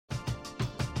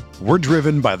We're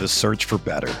driven by the search for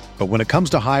better. But when it comes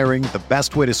to hiring, the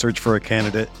best way to search for a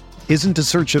candidate isn't to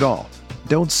search at all.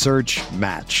 Don't search,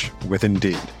 match with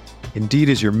Indeed. Indeed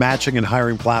is your matching and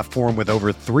hiring platform with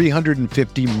over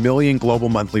 350 million global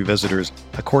monthly visitors,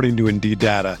 according to Indeed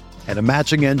data, and a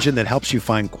matching engine that helps you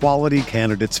find quality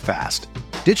candidates fast.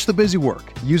 Ditch the busy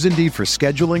work. Use Indeed for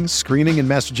scheduling, screening, and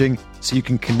messaging so you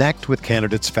can connect with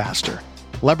candidates faster.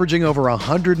 Leveraging over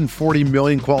 140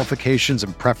 million qualifications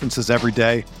and preferences every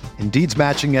day, Indeed's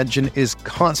matching engine is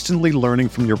constantly learning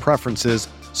from your preferences,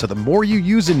 so the more you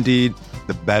use Indeed,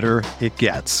 the better it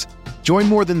gets. Join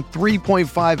more than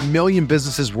 3.5 million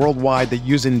businesses worldwide that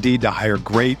use Indeed to hire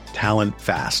great talent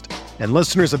fast. And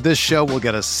listeners of this show will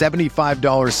get a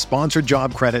 $75 sponsored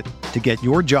job credit to get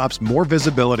your jobs more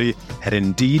visibility at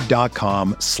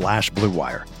Indeed.com/Blue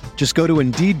Wire. Just go to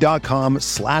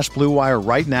Indeed.com/Blue Wire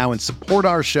right now and support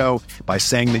our show by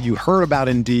saying that you heard about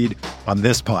Indeed on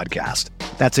this podcast.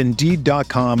 That's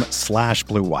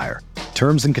Indeed.com/Blue Wire.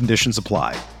 Terms and conditions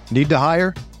apply. Need to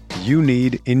hire? You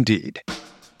need Indeed.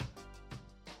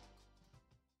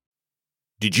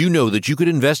 Did you know that you could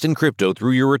invest in crypto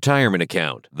through your retirement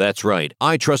account? That's right.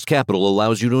 iTrust Capital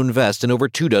allows you to invest in over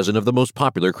 24 of the most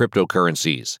popular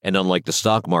cryptocurrencies. And unlike the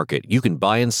stock market, you can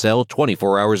buy and sell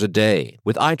 24 hours a day.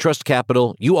 With iTrust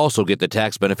Capital, you also get the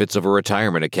tax benefits of a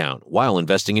retirement account while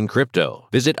investing in crypto.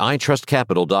 Visit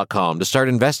iTrustCapital.com to start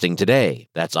investing today.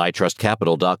 That's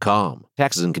iTrustCapital.com.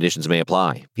 Taxes and conditions may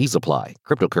apply. Fees apply.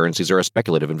 Cryptocurrencies are a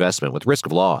speculative investment with risk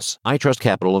of loss. iTrust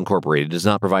Capital Incorporated does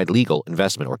not provide legal,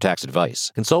 investment, or tax advice.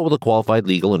 Consult with a qualified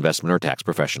legal, investment, or tax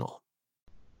professional.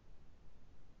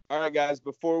 All right, guys,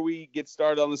 before we get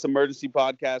started on this emergency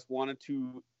podcast, wanted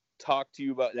to talk to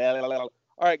you about... All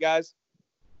right, guys,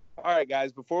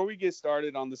 before we get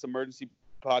started on this emergency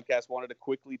podcast, wanted to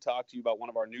quickly talk to you about one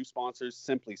of our new sponsors,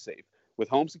 SimpliSafe. With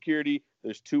home security,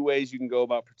 there's two ways you can go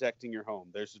about protecting your home.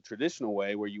 There's the traditional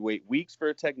way where you wait weeks for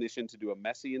a technician to do a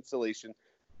messy installation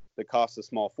that costs a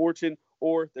small fortune,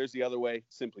 or there's the other way,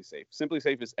 SimpliSafe.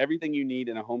 SimpliSafe is everything you need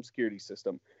in a home security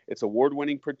system. It's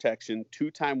award-winning protection,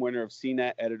 2-time winner of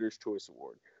CNET Editor's Choice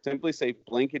Award. SimpliSafe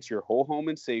blankets your whole home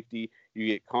in safety. You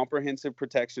get comprehensive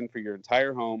protection for your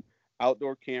entire home,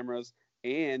 outdoor cameras,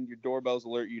 and your doorbells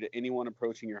alert you to anyone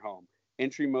approaching your home.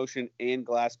 Entry motion and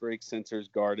glass break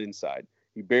sensors guard inside.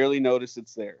 You barely notice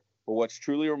it's there. But what's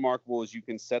truly remarkable is you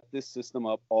can set this system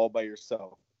up all by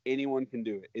yourself. Anyone can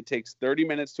do it. It takes 30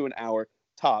 minutes to an hour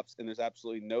tops, and there's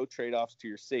absolutely no trade-offs to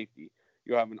your safety.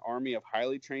 You'll have an army of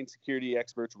highly trained security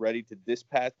experts ready to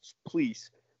dispatch police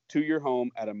to your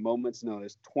home at a moment's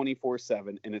notice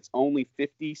 24/7, and it's only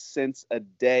 50 cents a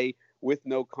day with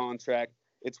no contract.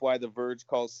 It's why The Verge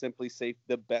calls SimpliSafe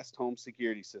the best home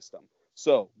security system.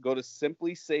 So go to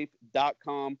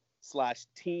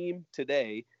simplysafe.com/team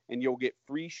today, and you'll get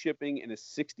free shipping and a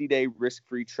 60-day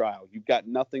risk-free trial. You've got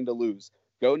nothing to lose.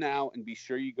 Go now and be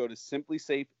sure you go to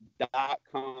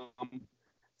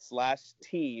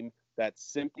simplysafe.com/team.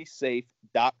 That's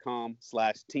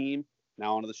simplysafe.com/team.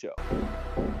 Now on to the show.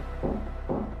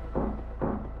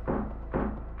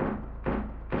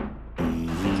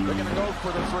 They're going to go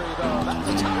for the three, though.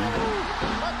 That's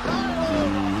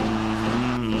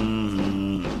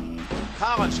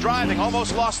Collins driving,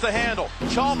 almost lost the handle.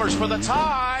 Chalmers for the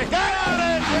tie. Got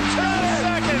it in 10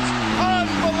 seconds.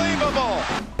 Unbelievable.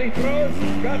 He throws,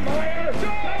 got Meyer,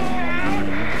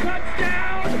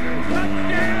 touchdown,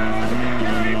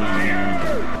 Gary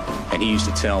Meyer. And he used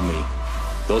to tell me,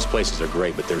 those places are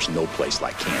great, but there's no place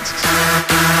like Kansas.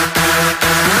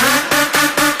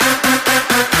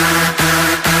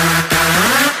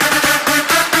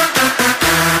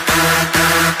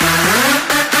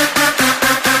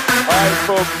 All right,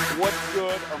 folks, what's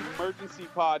good? Emergency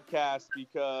podcast,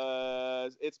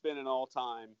 because it's been an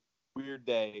all-time weird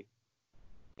day.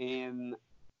 And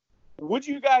would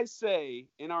you guys say,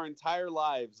 in our entire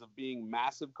lives of being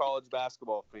massive college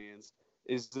basketball fans,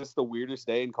 is this the weirdest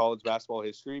day in college basketball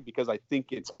history? Because I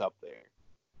think it's up there.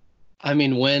 I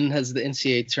mean, when has the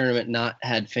NCAA tournament not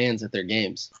had fans at their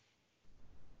games?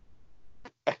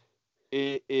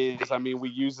 It is, I mean, we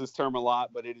use this term a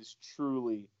lot, but it is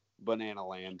truly banana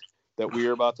land that we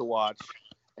are about to watch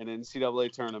an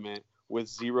NCAA tournament with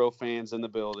 0 fans in the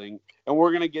building. And we're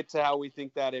going to get to how we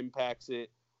think that impacts it.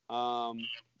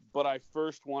 But I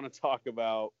first want to talk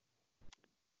about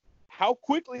how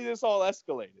quickly this all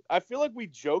escalated. I feel like we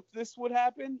joked this would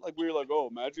happen. Like, we were like, oh,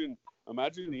 imagine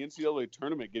the NCAA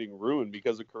tournament getting ruined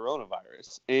because of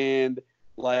coronavirus. And,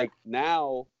 like,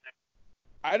 now,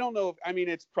 I don't know. I mean,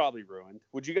 it's probably ruined.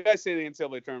 Would you guys say the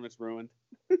NCAA tournament's ruined?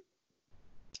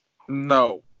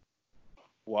 No.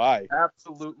 Why?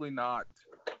 Absolutely not.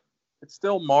 it's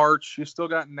still March. You still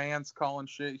got Nance calling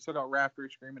shit. You still got Raftery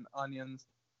screaming onions.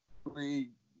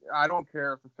 I don't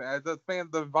care if the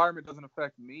environment doesn't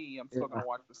affect me. I'm still going to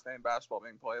watch the same basketball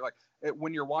being played. Like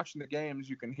when you're watching the games,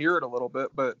 you can hear it a little bit,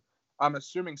 but I'm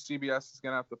assuming CBS is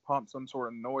going to have to pump some sort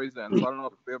of noise in. So I don't know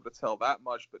if they'll be able to tell that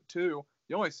much. But two,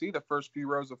 you only see the first few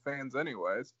rows of fans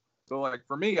anyways. So like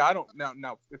for me, I don't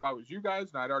now if I was you guys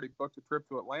and I'd already booked a trip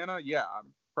to Atlanta, yeah, I'm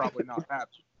probably not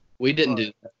happy. We didn't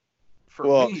do that.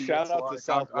 For me, shout out to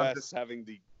Southwest having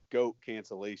the GOAT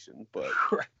cancellation, but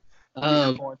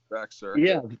back, sir.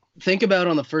 Yeah, think about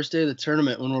on the first day of the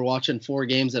tournament when we're watching 4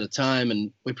 games at a time, and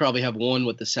we probably have one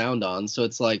with the sound on. So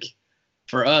it's like,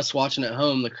 for us watching at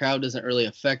home, the crowd doesn't really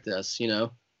affect us, you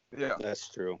know? Yeah, that's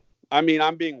true. I mean,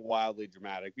 I'm being wildly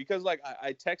dramatic because, like,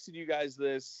 I texted you guys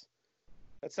this.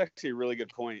 That's actually a really good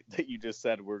point that you just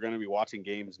said. We're going to be watching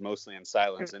games mostly in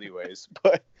silence anyways,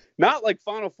 but not like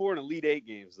Final Four and Elite Eight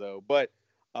games, though. But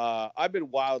I've been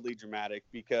wildly dramatic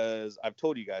because I've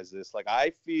told you guys this. Like,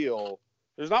 I feel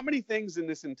there's not many things in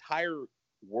this entire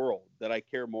world that I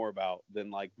care more about than,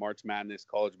 like, March Madness,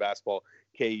 college basketball,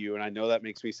 KU. And I know that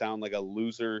makes me sound like a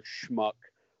loser schmuck,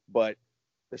 but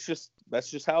that's just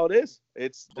how it is.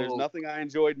 There's nothing I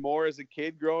enjoyed more as a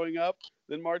kid growing up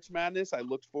than March Madness. I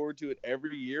looked forward to it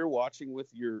every year, watching with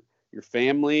your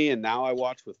family, and now I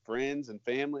watch with friends and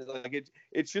family. Like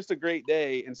it's just a great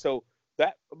day. And so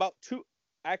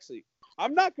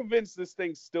I'm not convinced this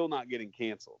thing's still not getting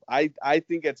canceled. I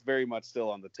think it's very much still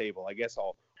on the table. I guess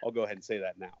I'll go ahead and say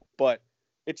that now. But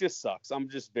it just sucks. I'm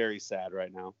just very sad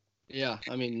right now. Yeah,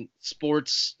 I mean,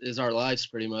 sports is our lives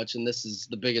pretty much, and this is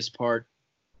the biggest part.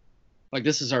 Like,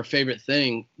 this is our favorite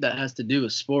thing that has to do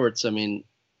with sports. I mean,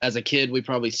 as a kid, we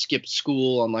probably skipped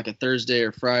school on like a Thursday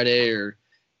or Friday, or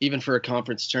even for a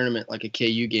conference tournament like a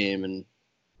KU game. And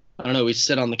I don't know, we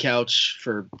sit on the couch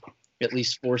for at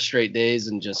least 4 straight days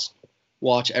and just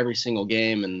watch every single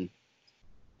game. And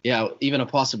yeah, even a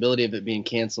possibility of it being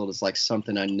canceled is like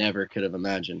something I never could have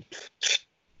imagined.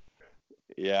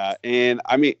 Yeah. And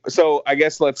I mean, so I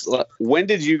guess when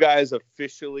did you guys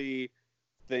officially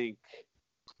think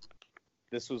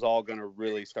this was all going to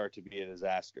really start to be a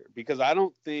disaster? Because I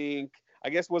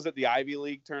guess, was it the Ivy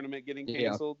League tournament getting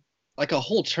canceled? Yeah. Like a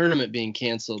whole tournament being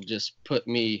canceled just put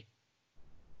me,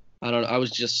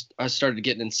 I started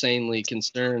getting insanely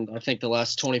concerned. I think the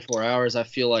last 24 hours, I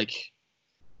feel like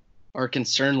our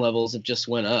concern levels have just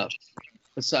went up.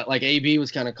 It's not like AB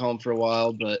was kind of calm for a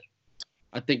while, but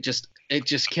I think shit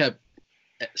just kept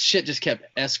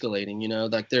escalating, you know,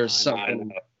 like there's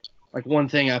something like one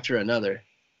thing after another.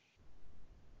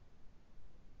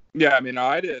 Yeah, I mean,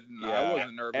 I didn't. Yeah, I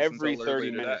wasn't nervous every until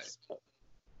 30 minutes.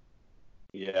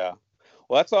 Yeah.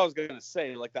 Well, that's what I was going to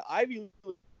say. Like, the Ivy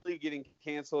League getting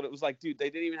canceled, it was like, dude, they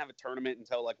didn't even have a tournament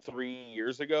until like 3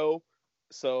 years ago.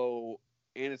 So,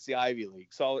 and it's the Ivy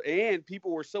League. So, and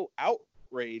people were so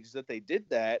outraged that they did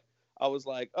that. I was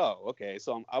like, oh, okay.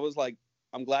 So I was like,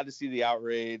 I'm glad to see the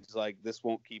outrage. Like, this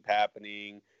won't keep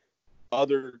happening.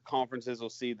 Other conferences will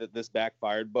see that this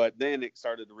backfired. But then it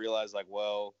started to realize, like,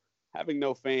 well, having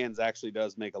no fans actually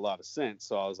does make a lot of sense.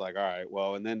 So I was like, all right,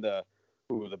 well, and then the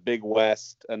Big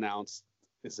West announced,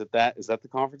 is that the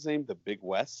conference name? The Big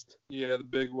West? Yeah, the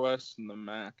Big West and the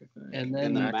MAC, I think. And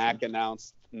then the MAC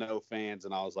announced no fans,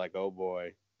 and I was like, oh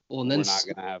boy, well, and then we're not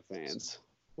going to have fans.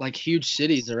 Like, huge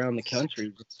cities around the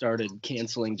country started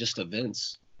canceling just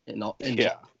events.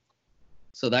 Yeah.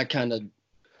 So that kind of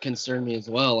concerned me as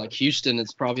well. Like, Houston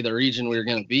is probably the region we were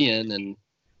going to be in, and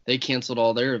they canceled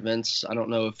all their events. I don't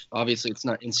know if, obviously, it's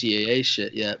not NCAA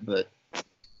shit yet, but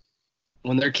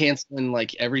when they're canceling,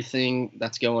 like, everything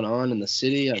that's going on in the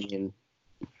city, I mean,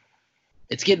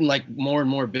 it's getting, like, more and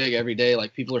more big every day.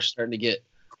 Like, people are starting to get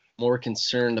more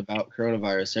concerned about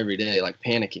coronavirus every day, like,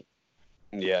 panicking.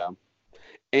 Yeah.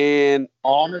 And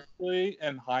honestly,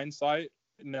 in hindsight,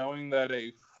 knowing that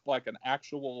an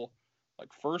actual, like,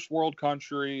 first world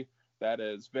country that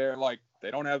is very, like, they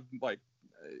don't have, like,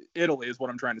 Italy is what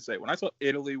I'm trying to say. When I saw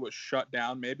Italy was shut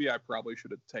down, maybe I probably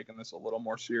should have taken this a little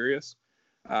more serious.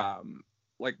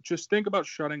 Like, just think about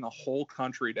shutting a whole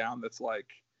country down that's like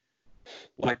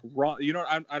wrong. You know,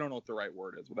 I don't know what the right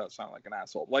word is without sounding like an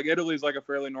asshole. Like, Italy's like a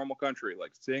fairly normal country.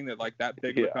 Like, seeing that like that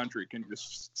big of a country can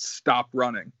just stop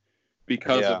running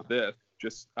because of this.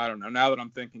 Just, I don't know. Now that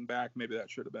I'm thinking back, maybe that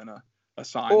should have been a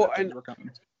sign that things were coming.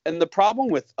 And the problem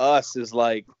with us is,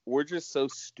 like, we're just so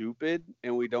stupid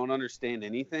and we don't understand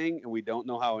anything and we don't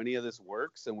know how any of this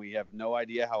works and we have no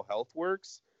idea how health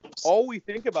works. All we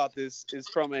think about this is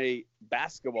from a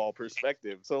basketball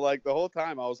perspective. So, like, the whole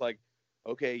time I was like,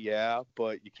 okay, yeah,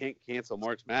 but you can't cancel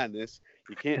March Madness.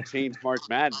 You can't change March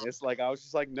Madness. Like, I was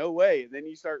just like, no way. And then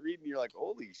you start reading, you're like,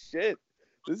 holy shit,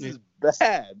 this is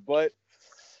bad. But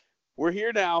we're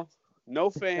here now. No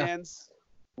fans.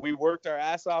 We worked our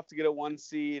ass off to get a 1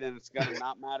 seed, and it's going to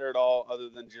not matter at all other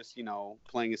than just,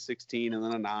 playing a 16 and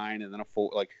then a 9 and then a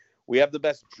 4. Like, we have the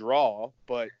best draw,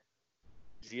 but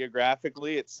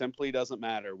geographically, it simply doesn't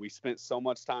matter. We spent so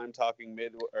much time talking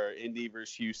Indy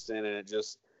versus Houston, and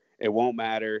it won't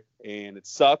matter, and it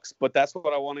sucks, but that's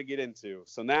what I want to get into.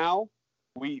 So now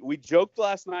we joked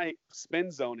last night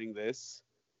spin zoning this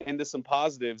into some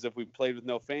positives if we played with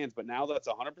no fans, but now that's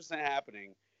 100%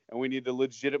 happening, and we need to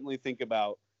legitimately think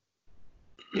about,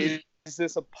 is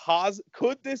this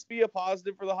could this be a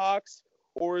positive for the Hawks,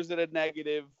 or is it a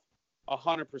negative?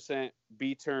 100%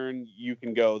 B turn, you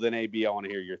can go. Then AB, I want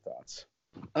to hear your thoughts.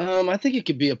 I think it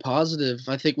could be a positive.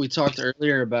 I think we talked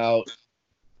earlier about,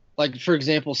 like, for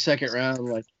example, second round,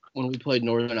 like when we played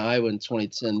Northern Iowa in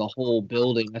 2010, the whole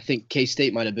building, I think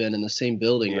K-State might have been in the same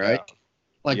building, right?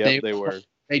 Like, yep, they were.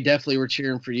 They definitely were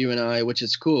cheering for UNI, which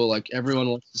is cool. Like, everyone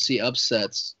wants to see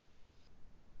upsets.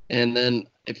 And then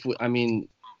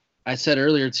I said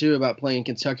earlier too about playing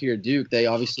Kentucky or Duke. They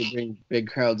obviously bring big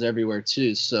crowds everywhere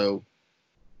too. So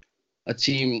a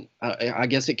team, I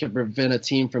guess it could prevent a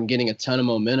team from getting a ton of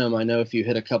momentum. I know if you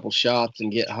hit a couple shots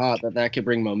and get hot, that could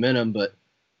bring momentum. But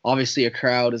obviously a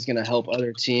crowd is going to help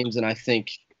other teams. And I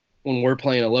think when we're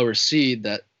playing a lower seed,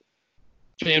 that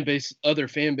other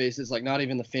fan bases, like not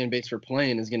even the fan base we're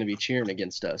playing, is going to be cheering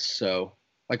against us. So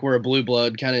like we're a blue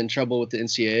blood, kind of in trouble with the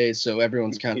NCAA. So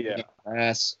everyone's kind of getting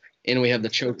ass. And we have the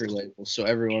choker label, so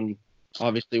everyone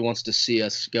obviously wants to see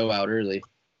us go out early.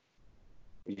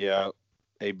 Yeah,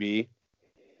 AB.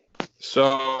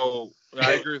 So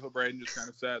I agree with what Braden just kind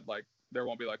of said. Like, there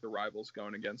won't be like the rivals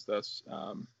going against us.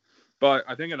 But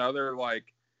I think another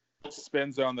like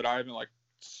spin zone that I haven't like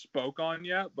spoke on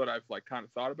yet, but I've like kind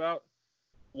of thought about.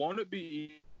 Won't it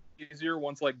be easier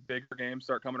once like bigger games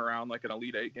start coming around, like an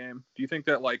Elite Eight game? Do you think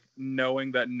that like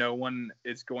knowing that no one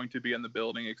is going to be in the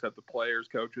building except the players,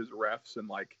 coaches, refs, and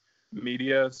like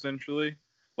media essentially,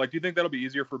 like do you think that'll be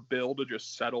easier for Bill to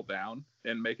just settle down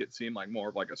and make it seem like more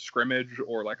of like a scrimmage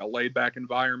or like a laid back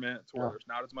environment where there's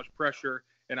not as much pressure?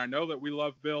 And I know that we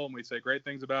love Bill and we say great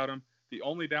things about him. The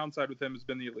only downside with him has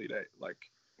been the Elite Eight. Like,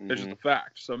 it's just a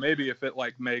fact. So maybe if it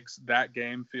like makes that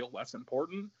game feel less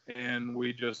important and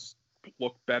we just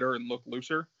look better and look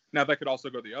looser. Now that could also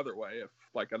go the other way if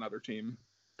like another team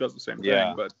does the same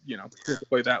thing, but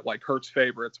typically that like hurts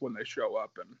favorites when they show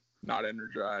up and not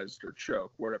energized or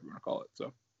choke, whatever you want to call it.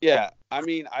 So yeah, I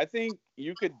mean, I think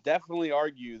you could definitely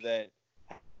argue that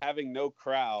having no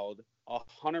crowd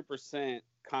 100%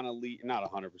 kind of lead,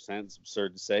 not 100%, it's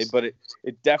absurd to say, but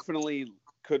it definitely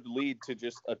could lead to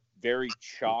just a very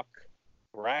chalk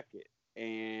bracket,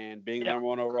 and being the number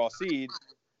one overall seed,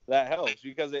 that helps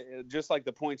because it just like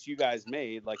the points you guys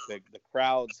made, like the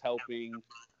crowds helping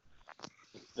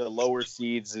the lower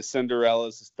seeds, the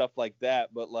Cinderellas, stuff like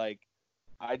that. But like,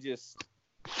 I just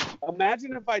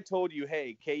imagine if I told you,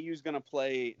 hey, KU's going to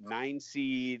play 9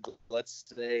 seed, let's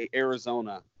say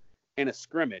Arizona, in a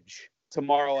scrimmage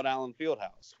tomorrow at Allen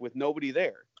Fieldhouse with nobody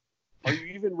there. Are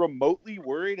you even remotely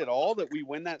worried at all that we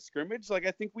win that scrimmage? Like,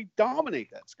 I think we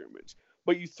dominate that scrimmage.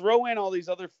 But you throw in all these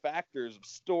other factors of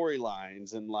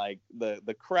storylines and like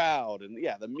the crowd and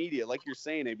the media, like you're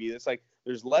saying, AB, it's like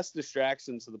there's less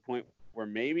distractions to the point where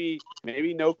maybe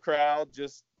no crowd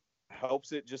just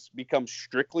helps it just become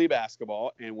strictly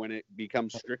basketball. And when it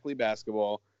becomes strictly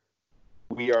basketball,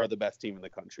 we are the best team in the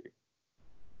country.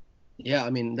 Yeah, I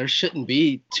mean, there shouldn't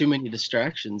be too many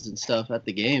distractions and stuff at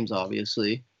the games,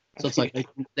 obviously. So it's like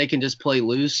they can just play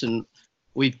loose, and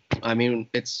we'd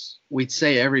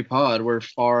say every pod we're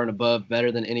far and above better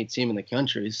than any team in the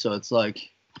country. So it's like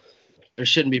there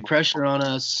shouldn't be pressure on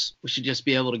us. We should just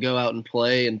be able to go out and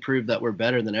play and prove that we're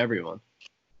better than everyone.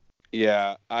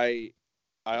 Yeah, I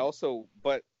also,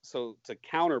 but so to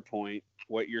counterpoint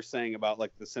what you're saying about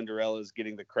like the Cinderellas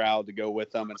getting the crowd to go with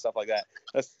them and stuff like that,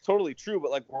 that's totally true.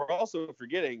 But like we're also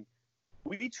forgetting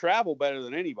we travel better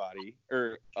than anybody,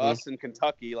 or us in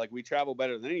Kentucky, like we travel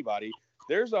better than anybody.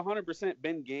 There's 100%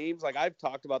 been games, like I've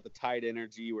talked about the Tide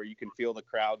energy where you can feel the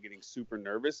crowd getting super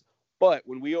nervous. But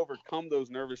when we overcome those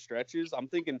nervous stretches,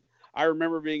 I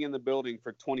remember being in the building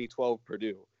for 2012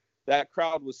 Purdue. That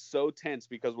crowd was so tense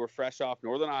because we're fresh off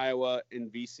Northern Iowa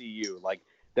and VCU. Like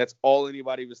that's all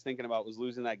anybody was thinking about was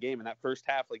losing that game. And that first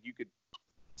half, like you could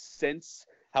sense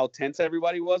how tense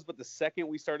everybody was. But the second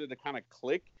we started to kind of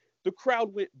click, the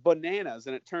crowd went bananas,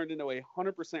 and it turned into a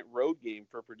 100% road game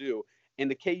for Purdue. And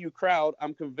the KU crowd,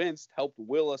 I'm convinced, helped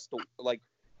will us to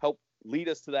help lead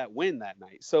us to that win that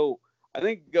night. So I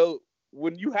think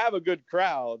when you have a good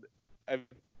crowd, I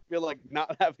feel like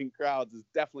not having crowds is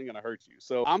definitely going to hurt you.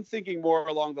 So I'm thinking more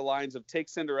along the lines of take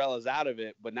Cinderella's out of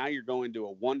it, but now you're going to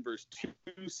a 1 versus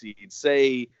 2 seed.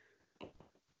 Say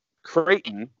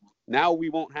Creighton, now we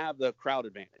won't have the crowd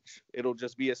advantage. It'll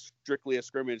just be strictly a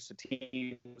scrimmage to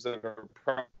teams that are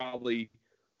probably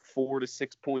 4 to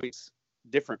 6 points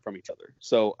different from each other.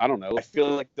 So I don't know. I feel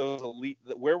like those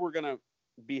where we're going to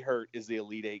be hurt is the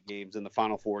Elite Eight games and the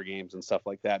Final Four games and stuff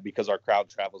like that, because our crowd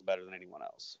travels better than anyone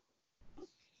else.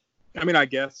 I mean, I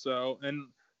guess so. And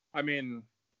I mean,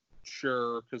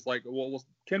 sure, because like,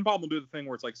 Ken Palm will do the thing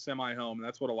where it's like semi-home, and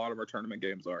that's what a lot of our tournament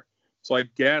games are. So I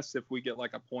guess if we get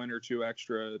like a point or two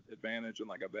extra advantage in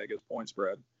like a Vegas point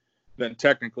spread, then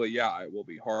technically, yeah, it will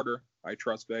be harder. I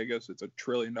trust Vegas. It's a $1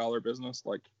 trillion business.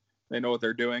 Like, they know what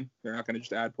they're doing. They're not going to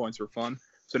just add points for fun.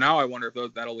 So now I wonder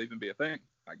if that'll even be a thing.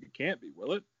 Like, it can't be,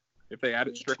 will it? If they add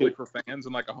it strictly for fans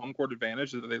and like a home court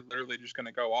advantage, are they literally just going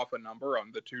to go off a number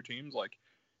on the two teams? Like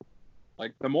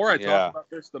the more I talk about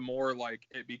this, the more like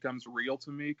it becomes real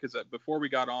to me. Because before we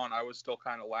got on, I was still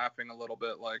kind of laughing a little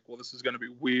bit, like, well, this is going to be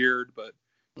weird, but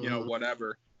you know,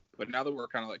 whatever. But now that we're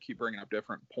kind of like keep bringing up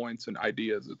different points and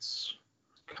ideas, it's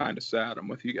kind of sad. I'm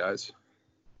with you guys.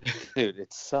 Dude,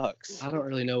 it sucks. I don't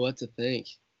really know what to think.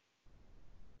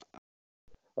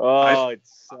 Oh, it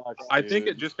sucks. I think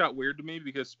it just got weird to me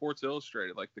because Sports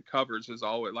Illustrated, like the covers is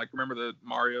always like, remember the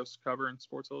Marios cover in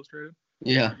Sports Illustrated?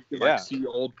 Yeah. You can, like, see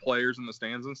old players in the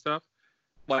stands and stuff.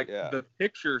 Like the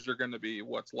pictures are going to be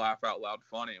what's laugh out loud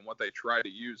funny and what they try to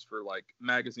use for like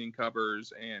magazine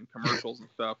covers and commercials and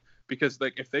stuff. Because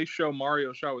like if they show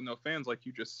Mario shot with no fans, like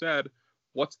you just said,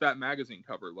 what's that magazine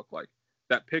cover look like?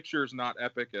 That picture is not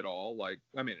epic at all. Like,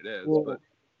 I mean, it is, but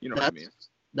you know what I mean?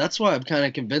 That's why I've kind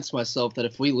of convinced myself that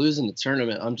if we lose in the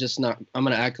tournament, I'm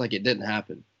going to act like it didn't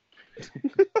happen.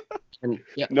 And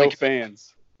no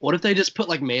fans. What if they just put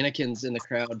like mannequins in the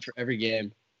crowd for every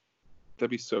game?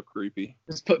 That'd be so creepy.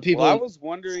 Just put people. Well, I was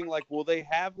wondering, like, will they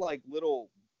have like little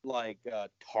like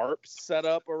tarps set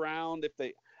up around?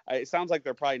 It sounds like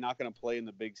they're probably not going to play in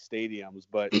the big stadiums,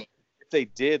 but if they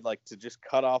did, like, to just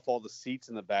cut off all the seats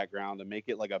in the background and make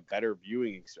it like a better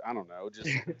viewing, I don't know, just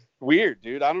weird,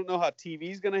 dude. I don't know how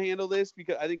TV's going to handle this,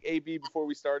 because I think AB, before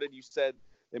we started, you said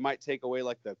they might take away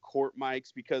like the court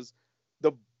mics, because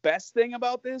the best thing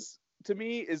about this to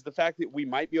me is the fact that we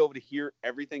might be able to hear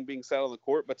everything being said on the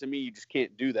court, but to me, you just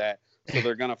can't do that. So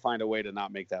they're going to find a way to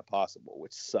not make that possible,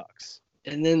 which sucks.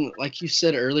 And then, like you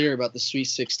said earlier about the Sweet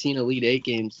 16 Elite 8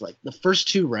 games, like the first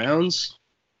 2 rounds,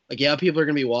 like, yeah, people are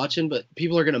going to be watching, but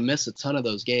people are going to miss a ton of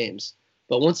those games.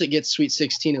 But once it gets Sweet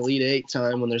 16 Elite 8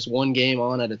 time, when there's one game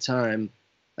on at a time,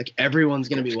 like, everyone's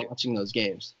going to be watching those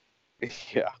games.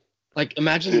 Yeah. Like,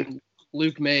 imagine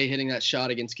Luke May hitting that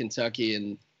shot against Kentucky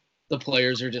and the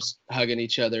players are just hugging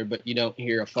each other, but you don't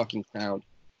hear a fucking sound.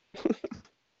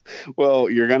 Well,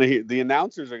 you're going to hear – the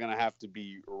announcers are going to have to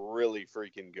be really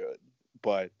freaking good.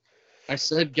 But I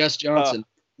said Gus Johnson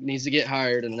needs to get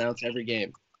hired and announce every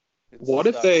game. What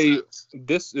if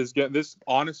this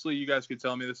honestly, you guys could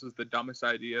tell me this is the dumbest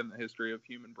idea in the history of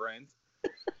human brains.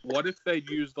 What if they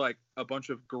used like a bunch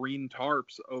of green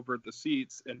tarps over the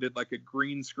seats and did like a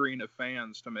green screen of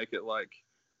fans to make it like?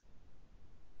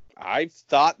 I've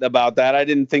thought about that. I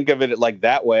didn't think of it like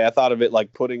that way. I thought of it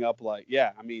like putting up like,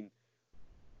 yeah, I mean.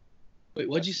 Wait,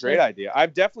 what'd you say? Great idea.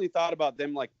 I've definitely thought about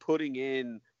them like putting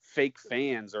in fake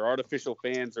fans or artificial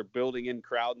fans or building in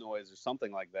crowd noise or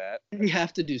something like that. We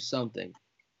have to do something.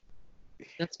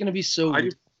 That's gonna be so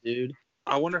weird, dude.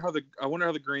 I wonder how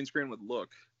the green screen would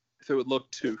look if it would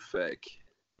look too fake.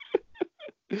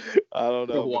 I don't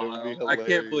know. I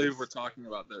can't believe we're talking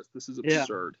about this. This is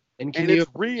absurd. And it's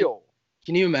real.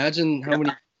 Can you imagine how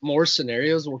many more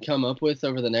scenarios we'll come up with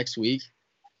over the next week?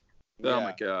 Oh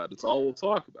my God, it's all we'll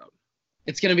talk about.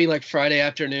 It's going to be like Friday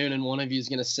afternoon and one of you is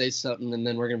going to say something and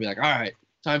then we're going to be like, all right,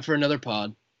 time for another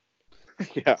pod.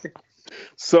 Yeah.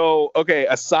 So, okay,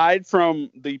 aside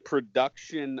from the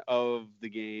production of the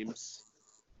games,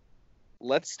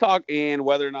 let's talk and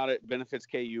whether or not it benefits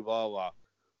KU, blah, blah,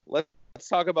 blah. Let's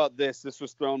talk about this. This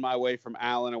was thrown my way from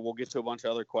Alan, and we'll get to a bunch of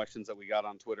other questions that we got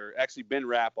on Twitter. Actually, Ben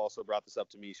Rapp also brought this up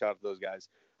to me. Shout out to those guys.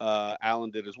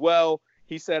 Alan did as well.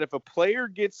 He said if a player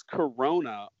gets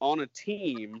corona on a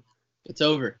team, it's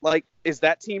over. Like, is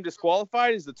that team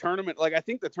disqualified? Is the tournament – like, I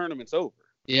think the tournament's over.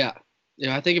 Yeah.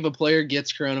 Yeah, I think if a player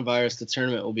gets coronavirus, the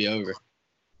tournament will be over.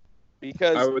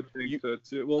 Because I would think so,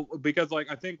 too. Well, because, like,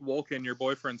 I think Wolken, your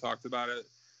boyfriend, talked about it.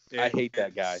 I hate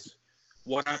that guy.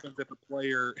 What happens if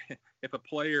a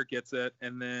player gets it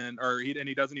and then –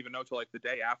 he doesn't even know till, like, the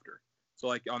day after. So,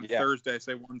 like, on Thursday,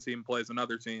 say one team plays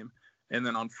another team, And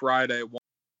then on Friday,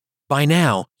 By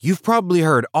now, you've probably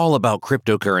heard all about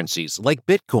cryptocurrencies like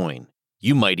Bitcoin.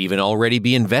 You might even already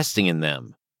be investing in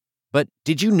them. But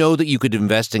did you know that you could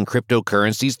invest in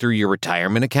cryptocurrencies through your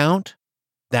retirement account?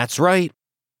 That's right.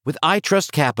 With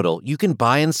iTrust Capital, you can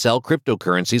buy and sell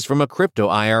cryptocurrencies from a crypto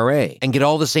IRA and get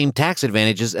all the same tax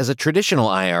advantages as a traditional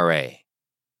IRA.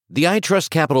 The iTrust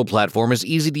Capital platform is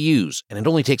easy to use, and it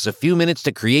only takes a few minutes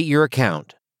to create your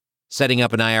account. Setting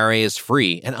up an IRA is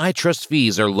free, and iTrust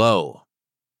fees are low.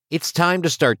 It's time to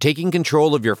start taking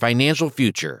control of your financial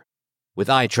future. With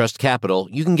iTrust Capital,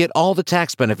 you can get all the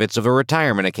tax benefits of a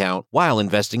retirement account while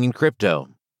investing in crypto.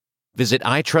 Visit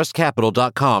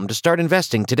itrustcapital.com to start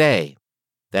investing today.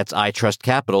 That's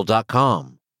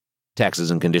itrustcapital.com.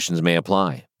 Taxes and conditions may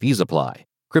apply. Fees apply.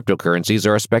 Cryptocurrencies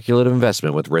are a speculative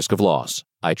investment with risk of loss.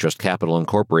 iTrust Capital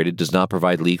Incorporated does not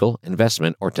provide legal,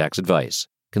 investment, or tax advice.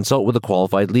 Consult with a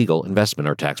qualified legal, investment,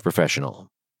 or tax professional.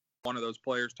 one of those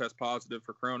players test positive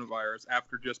for coronavirus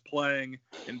after just playing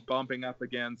and bumping up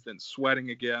against and sweating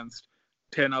against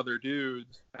 10 other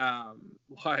dudes.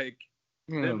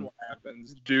 Then what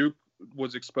happens? Duke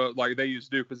was exposed. Like, they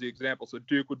used Duke as the example. So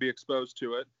Duke would be exposed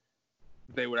to it.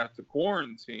 They would have to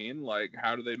quarantine. Like,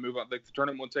 how do they move on? Like, the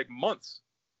tournament would take months.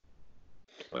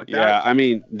 Like yeah, I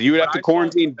mean, you would have to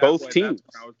quarantine both teams.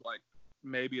 I was like,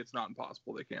 maybe it's not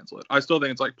impossible they cancel it. I still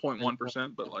think it's like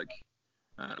 0.1%, but like,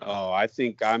 I don't know. Oh, I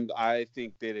think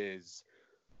that is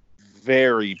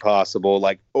very possible,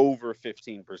 like over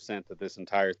 15% that this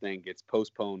entire thing gets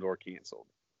postponed or canceled.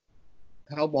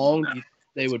 How long do you think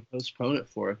they would postpone it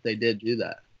for if they did do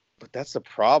that? But that's the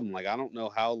problem. Like, I don't know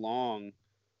how long.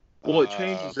 Well, it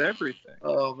changes everything.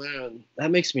 Oh man, that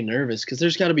makes me nervous because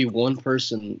there's got to be one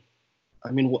person. I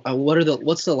mean,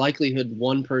 what's the likelihood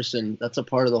one person that's a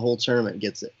part of the whole tournament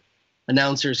gets it?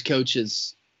 Announcers,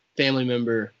 coaches, family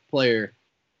member, player.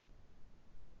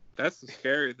 That's the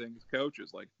scary thing is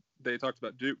coaches. Like, they talked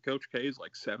about Duke. Coach K is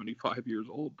like 75 years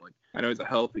old. Like, I know he's a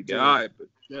healthy guy, but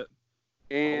shit.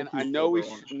 And I know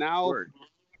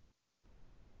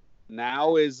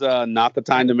now is not the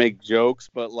time to make jokes,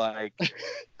 but like,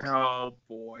 oh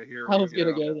boy, here I was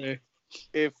gonna go there.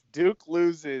 If Duke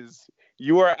loses,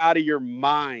 you are out of your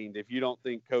mind if you don't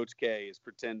think Coach K is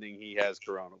pretending he has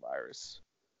coronavirus.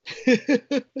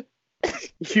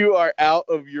 You are out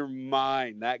of your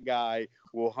mind. That guy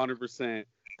will 100%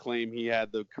 claim he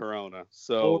had the corona.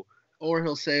 So, or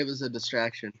he'll say it was a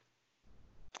distraction.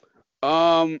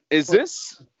 Is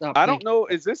this? I don't know.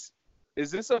 Is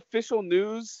this official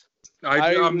news?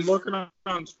 I'm looking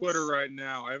on Twitter right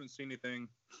now. I haven't seen anything.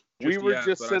 We were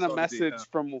just sent a message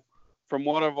from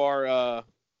one of our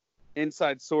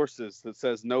inside sources that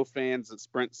says no fans at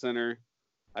Sprint Center.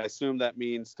 I assume that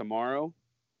means tomorrow.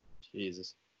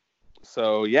 Jesus.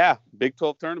 So yeah, Big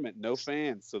 12 tournament, no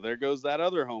fans. So there goes that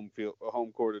other home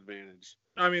court advantage.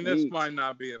 I mean, this might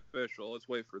not be official. Let's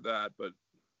wait for that.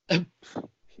 But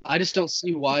I just don't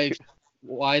see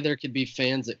why there could be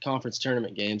fans at conference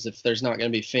tournament games if there's not going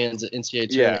to be fans at NCAA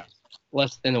tournament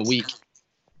less than a week.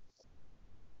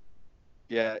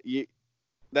 Yeah,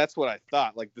 that's what I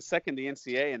thought. Like, the second the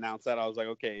NCAA announced that, I was like,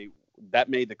 okay, that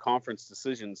made the conference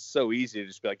decision so easy to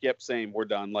just be like, yep, same, we're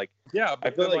done. Like, yeah,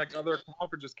 but then like other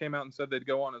conferences came out and said they'd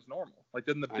go on as normal. Like,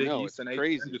 didn't the Big East and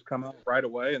ACC just come out right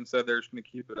away and said they're just going to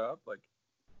keep it up? Like,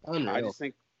 I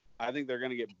think they're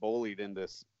going to get bullied in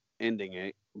this ending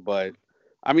it. But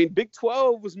I mean, Big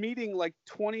 12 was meeting like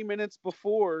 20 minutes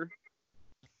before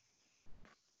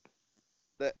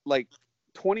that, like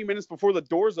 20 minutes before the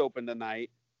doors open tonight,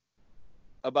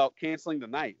 about canceling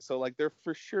tonight. So like, they're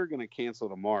for sure going to cancel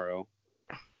tomorrow.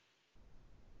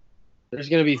 There's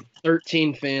going to be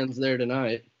 13 fans there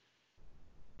tonight.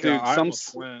 Dude, I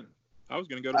was going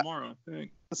to go tomorrow, I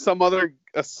think.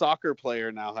 A soccer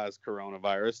player now has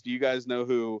coronavirus. Do you guys know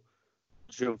who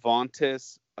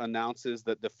Juventus announces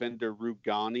that defender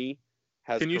Rugani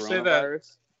has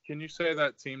coronavirus? Can you say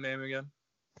that team name again?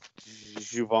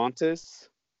 Juventus?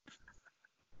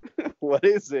 What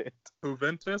is it?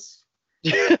 Juventus?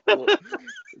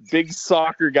 Big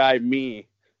soccer guy, me.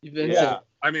 Yeah.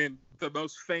 I mean, the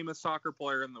most famous soccer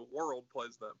player in the world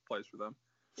plays for them.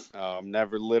 Oh,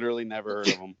 I've literally never heard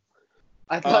of him.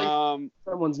 I thought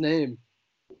someone's name.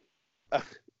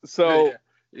 So,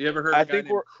 you ever heard of a guy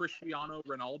named Cristiano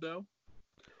Ronaldo?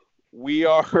 We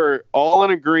are all in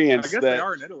agreement. I guess they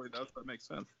are in Italy, though, so that makes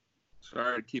sense.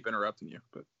 Sorry to keep interrupting you,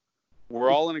 but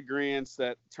we're all in agreement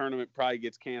that tournament probably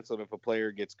gets canceled if a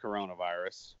player gets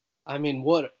coronavirus. I mean,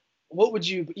 what would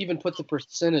you even put the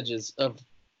percentages of?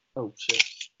 Oh shit!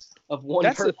 Of one.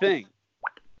 That's the thing.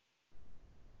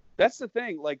 That's the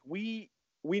thing. Like, we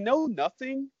know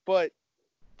nothing, but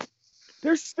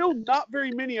there's still not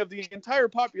very many of the entire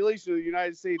population of the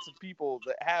United States of people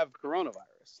that have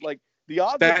coronavirus. Like, the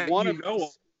odds that of one you of know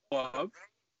these, of.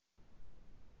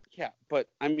 yeah, but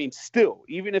I mean, still,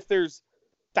 even if there's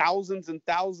thousands and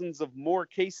thousands of more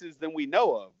cases than we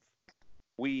know of,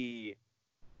 the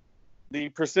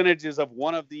percentages of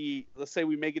one of the, let's say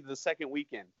we make it to the second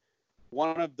weekend,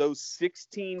 one of those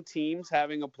 16 teams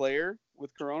having a player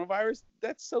with coronavirus,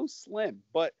 that's so slim.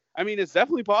 But I mean, it's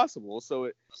definitely possible.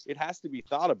 So it has to be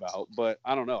thought about. But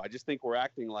I don't know. I just think we're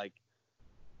acting like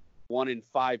 1 in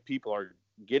 5 people are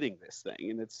getting this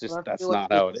thing, and it's just that's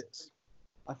not how it is.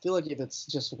 I feel like if it's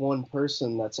just one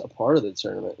person that's a part of the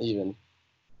tournament, even.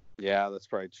 Yeah, that's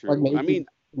probably true. Like maybe I mean,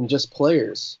 just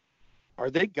players. are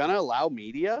they gonna allow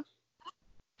media?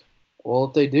 Well,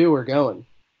 if they do, we're going.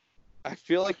 I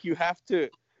feel like you have to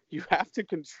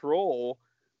control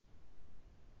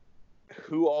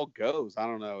who all goes. I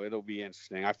don't know. It'll be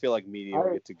interesting. I feel like media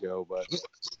will get to go, but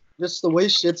just the way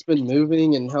shit's been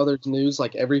moving and how there's news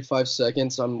like every 5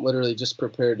 seconds, I'm literally just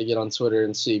prepared to get on Twitter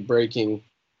and see breaking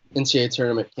NCAA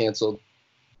tournament canceled.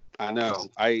 I know.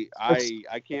 I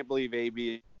can't believe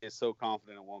AB is so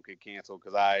confident it won't get canceled,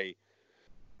 because I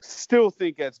still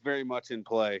think that's very much in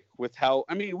play with how,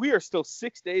 I mean, we are still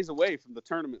 6 days away from the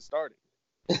tournament starting.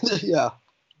 Yeah.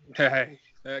 Hey,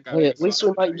 at least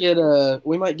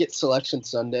we might get selection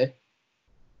Sunday.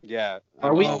 Yeah.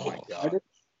 Are we? Oh my God.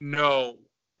 No,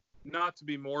 not to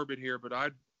be morbid here, but I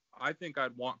think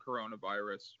I'd want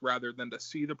coronavirus rather than to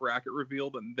see the bracket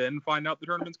revealed and then find out the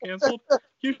tournament's canceled. Can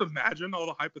you imagine all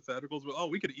the hypotheticals? Oh,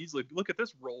 we could easily look at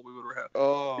this roll we would have.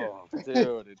 Oh,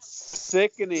 dude, it's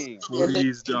sickening.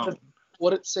 Please don't.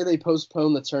 What it say they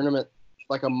postpone the tournament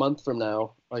like a month from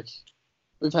now? Like,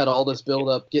 we've had all this build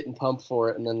up, getting pumped for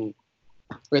it, and then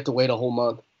we have to wait a whole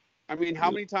month. I mean, how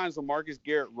many times will Marcus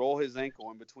Garrett roll his ankle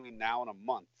in between now and a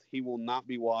month? He will not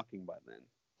be walking by then.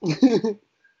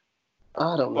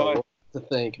 I don't know what to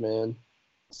think, man.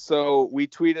 So we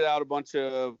tweeted out a bunch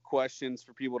of questions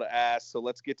for people to ask. So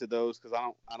let's get to those, because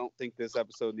I don't think this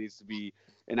episode needs to be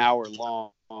an hour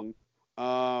long.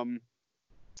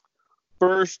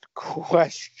 First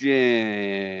question: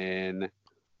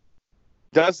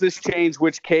 does this change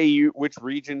which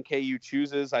region KU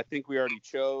chooses? I think we already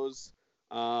chose.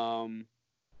 I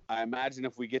imagine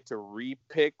if we get to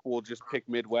re-pick, we'll just pick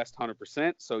Midwest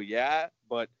 100%. So yeah,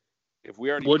 but if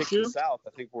we already picked the South,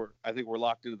 I think we're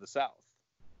locked into the South.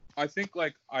 I think,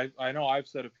 like, I know I've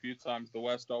said a few times the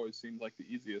West always seemed like the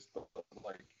easiest, but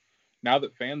like now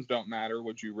that fans don't matter,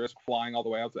 would you risk flying all the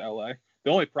way out to LA?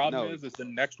 The only problem is the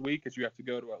next week is you have to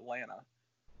go to Atlanta.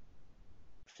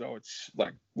 So it's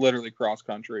like literally cross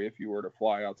country if you were to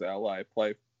fly out to LA,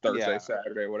 play Thursday,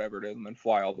 Saturday, whatever it is, and then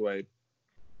fly all the way.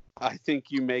 I think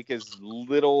you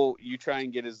try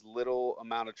and get as little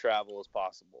amount of travel as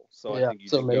possible. So I think you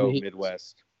just go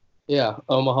Midwest. Yeah,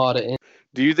 Omaha to.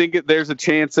 Do you think there's a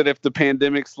chance that if the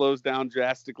pandemic slows down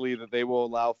drastically that they will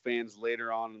allow fans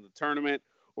later on in the tournament,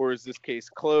 or is this case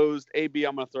closed? AB,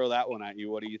 I'm going to throw that one at you.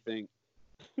 What do you think?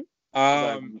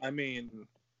 I mean,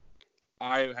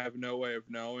 I have no way of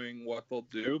knowing what they'll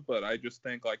do, but I just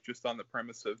think, like, just on the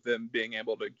premise of them being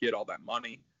able to get all that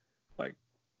money, like,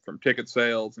 from ticket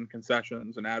sales and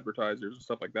concessions and advertisers and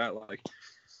stuff like that, like,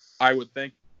 I would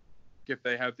think if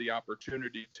they have the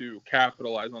opportunity to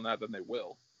capitalize on that, then they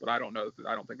will. But I don't know.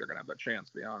 I don't think they're going to have that chance,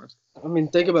 to be honest. I mean,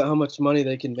 think about how much money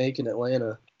they can make in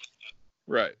Atlanta.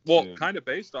 Right. Well, kind of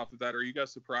based off of that, are you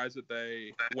guys surprised that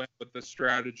they went with the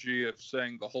strategy of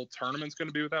saying the whole tournament's going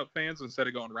to be without fans instead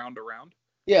of going round to round?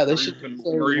 Yeah, they should.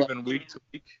 Even week to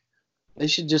week. They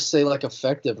should just say, like,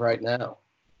 effective right now.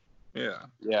 Yeah.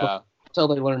 Yeah. Until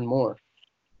they learn more.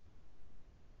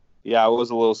 Yeah, I was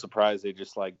a little surprised they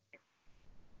just, like,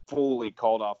 fully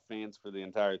called off fans for the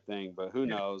entire thing, but who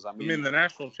knows? I mean, the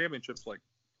national championship's like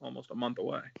almost a month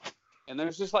away, and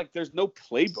there's no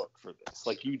playbook for this.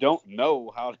 Like, you don't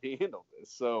know how to handle this,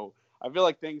 so I feel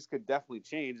like things could definitely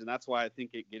change, and that's why I think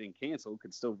it getting canceled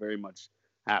could still very much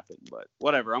happen. But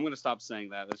whatever, I'm gonna stop saying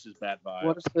that. That's just bad vibes.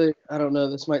 What if they? I don't know.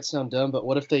 This might sound dumb, but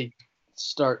what if they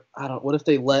start? What if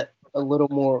they let a little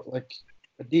more, like,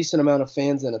 a decent amount of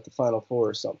fans in at the Final Four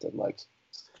or something? Like,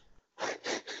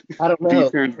 I don't know.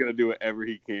 Kern's gonna do whatever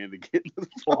he can to get to the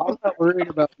Well, I'm not worried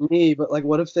about me, but, like,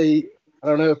 what if they? I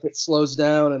don't know if it slows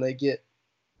down and they get,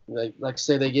 like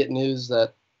say they get news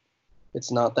that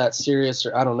it's not that serious,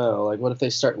 or I don't know. Like, what if they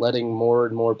start letting more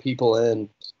and more people in?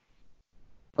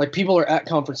 Like, people are at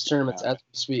conference tournaments as we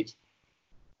speak.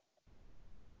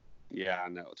 Yeah, I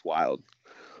know, it's wild.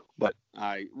 But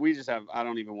I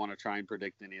don't even want to try and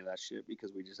predict any of that shit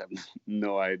because we just have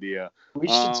no idea. We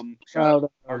should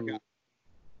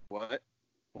what?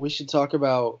 we should talk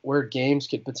about where games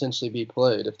could potentially be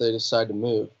played if they decide to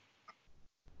move.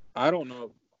 I don't know.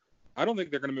 I don't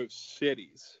think they're going to move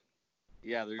cities.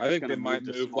 Yeah, I think they might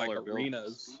move like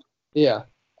arenas. Yeah.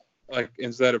 Like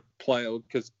instead of playing,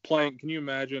 can you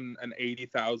imagine an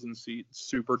 80,000 seat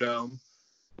Superdome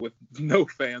with no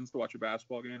fans to watch a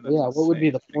basketball game? That's what would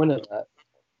be the point of that?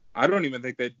 I don't even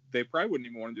think they probably wouldn't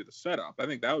even want to do the setup. I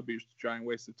think that would be just a giant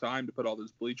waste of time to put all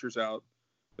those bleachers out.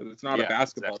 It's not a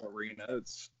basketball arena.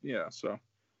 It's so.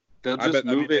 They'll just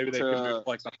move it maybe they could move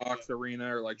like the Hawks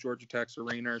arena or like Georgia Tech's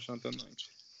arena or something.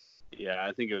 Yeah,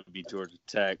 I think it would be Georgia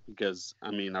Tech because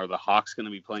are the Hawks going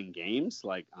to be playing games?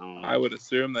 Like I don't know. I would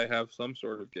assume they have some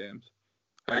sort of games.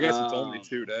 I guess it's only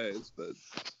 2 days, but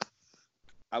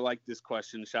I like this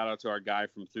question. Shout out to our guy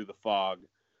from Through the Fog.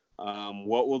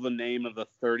 What will the name of the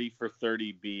 30 for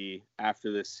 30 be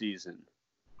after this season?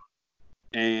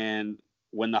 And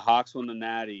when the Hawks win the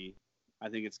Natty, I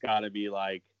think it's got to be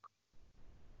like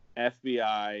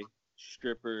FBI,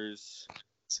 strippers,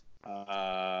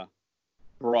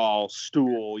 brawl,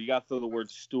 stool. You got to throw the word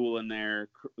stool in there.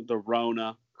 The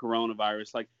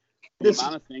coronavirus. Like the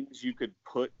amount of things you could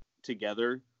put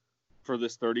together for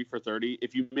this 30 for 30.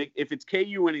 If it's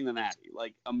KU winning the Natty,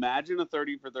 like imagine a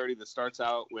 30 for 30 that starts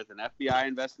out with an FBI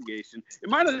investigation. It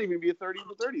might not even be a 30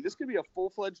 for 30. This could be a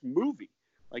full-fledged movie.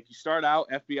 Like you start out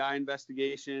FBI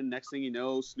investigation. Next thing you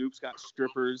know, Snoop's got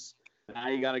strippers. Now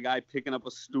you got a guy picking up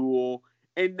a stool.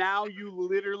 And now you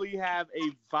literally have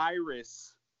a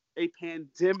virus, a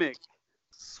pandemic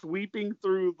sweeping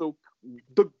through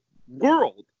the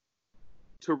world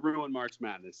to ruin March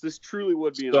Madness. This truly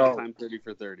would be an all-time 30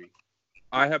 for 30.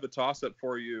 I have a toss-up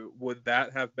for you. Would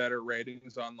that have better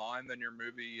ratings online than your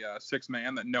movie Six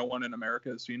Man that no one in America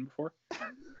has seen before?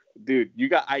 Dude,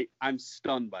 I'm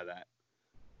stunned by that.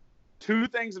 2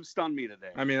 things have stunned me today.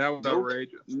 I mean, that was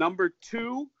outrageous. Number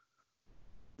 2,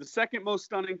 the second most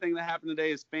stunning thing that happened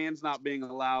today is fans not being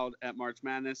allowed at March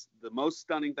Madness. The most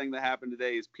stunning thing that happened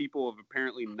today is people have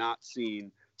apparently not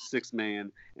seen Six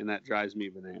Man, and that drives me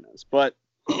bananas. But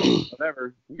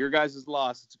whatever. Your guys'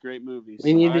 loss. It's a great movie. So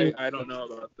I don't know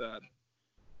about that.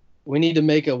 We need to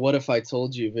make a What If I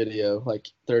Told You video, like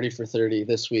 30 for 30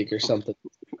 this week or something.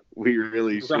 We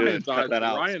really should cut that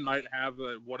out. Ryan might have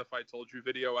a What If I Told You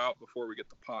video out before we get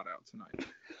the pod out tonight.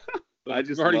 I've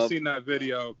already seen that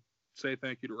video. Say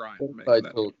thank you to Ryan. What if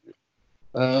I told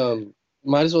you?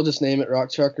 Might as well just name it Rock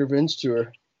Chalk Revenge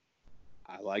Tour.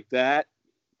 I like that.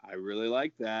 I really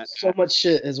like that. So much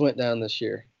shit has went down this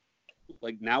year.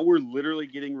 Like now we're literally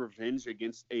getting revenge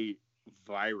against a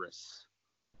virus,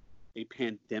 a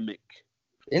pandemic.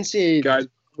 NCAA guys,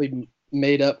 we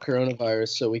made up coronavirus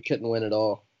so we couldn't win at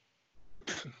all.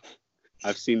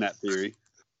 I've seen that theory.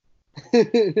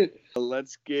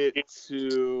 Let's get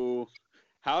to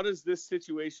how does this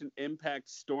situation impact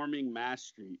storming Mass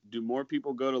Street? Do more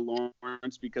people go to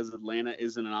Lawrence because Atlanta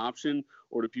isn't an option,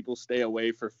 or do people stay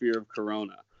away for fear of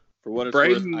corona? For what it's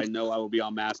worth, I know I will be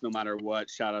on Mass no matter what.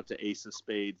 Shout out to Ace of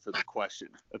Spade for the question.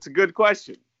 That's a good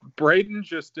question. Braden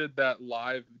just did that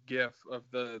live gif of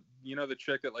the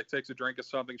chick that like takes a drink of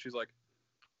something. She's like,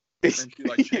 and she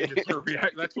like changes her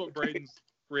reaction. That's what Braden's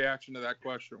reaction to that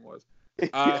question was.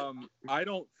 I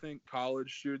don't think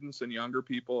college students and younger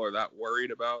people are that worried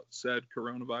about said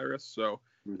coronavirus. So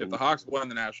if the Hawks win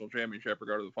the national championship or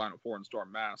go to the Final Four and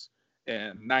storm Mass,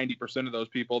 and 90% of those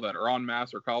people that are on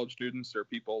Mass are college students or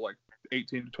people like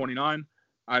 18 to 29,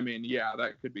 I mean, yeah,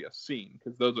 that could be a scene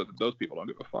because those people don't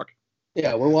give a fuck.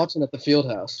 Yeah, we're watching at the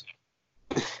Fieldhouse.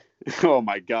 Oh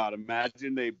my God!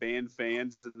 Imagine they ban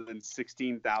fans and then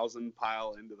 16,000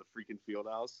 pile into the freaking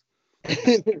Fieldhouse.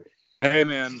 Hey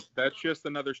man, that's just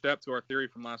another step to our theory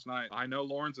from last night. I know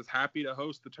Lawrence is happy to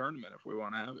host the tournament if we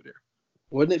want to have it here.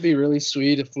 Wouldn't it be really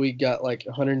sweet if we got like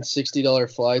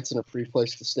 $160 flights and a free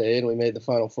place to stay and we made the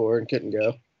Final Four and couldn't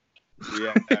go?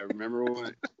 Yeah, I remember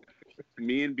when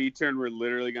me and B-Turn were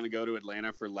literally going to go to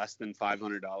Atlanta for less than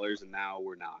 $500, and now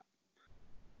we're not.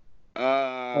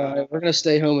 All right, we're going to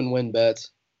stay home and win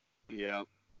bets. Yeah.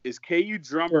 Is KU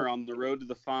drummer on the road to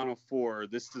the Final Four?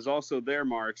 This is also their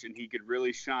March, and he could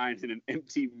really shine in an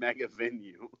empty mega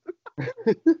venue.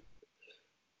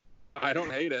 I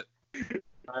don't hate it.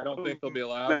 I don't think they'll be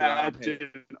allowed.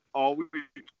 Always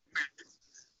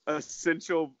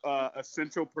essential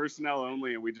personnel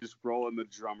only, and we just roll in the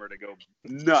drummer to go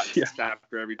nuts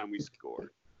after every time we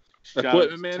score.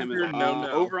 Equipment manager, no.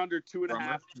 Over under 2.5.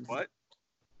 Drummer. What?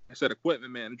 I said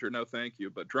equipment manager, no thank you,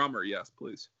 but drummer, yes,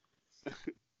 please.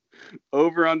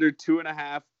 Over under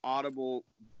 2.5 audible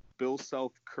Bill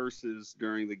Self curses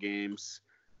during the games.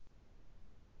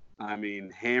 I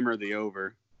mean, hammer the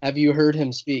over. Have you heard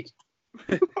him speak?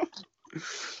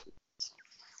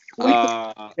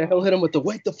 Yeah, he'll hit him with the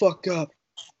wake the fuck up.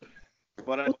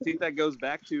 But I think that goes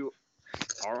back to,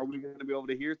 are we going to be able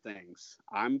to hear things?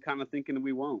 I'm kind of thinking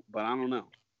we won't, but I don't know.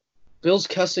 Bill's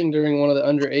cussing during one of the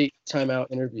under 8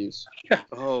 timeout interviews.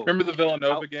 Oh, Remember the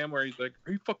Villanova game where he's like,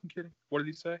 "Are you fucking kidding? What did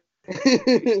he say?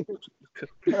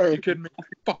 Are you kidding me? Are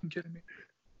you fucking kidding me?"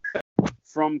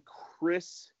 From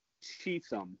Chris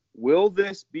Cheatham, will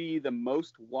this be the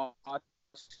most watched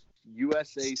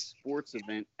USA sports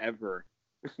event ever?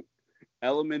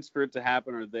 Elements for it to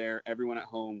happen are there. Everyone at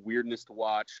home, weirdness to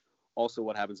watch. Also,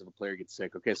 what happens if a player gets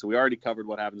sick? Okay, so we already covered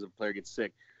what happens if a player gets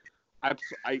sick. I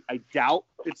doubt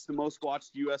it's the most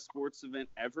watched U.S. sports event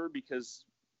ever because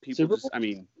people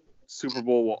Super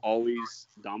Bowl will always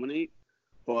dominate.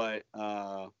 But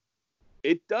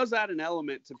it does add an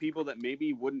element to people that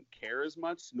maybe wouldn't care as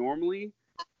much normally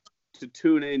to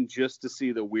tune in just to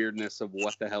see the weirdness of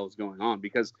what the hell is going on,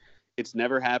 because it's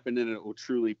never happened and it will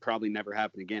truly probably never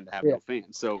happen again to have no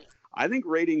fans. So I think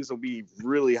ratings will be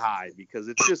really high because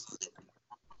it's just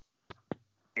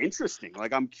interesting.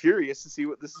 Like, I'm curious to see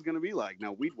what this is going to be like.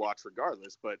 Now, we'd watch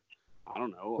regardless, but I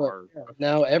don't know.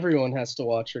 Now everyone has to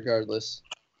watch regardless.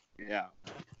 Yeah.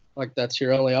 Like, that's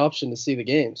your only option to see the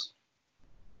games.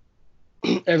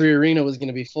 Every arena was going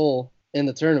to be full in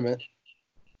the tournament.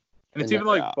 And it's even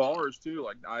like bars too.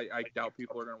 Like, I doubt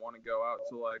people are going to want to go out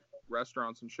to like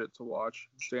restaurants and shit to watch,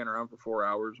 stand around for 4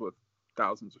 hours with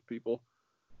thousands of people.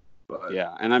 But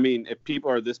yeah, and I mean, if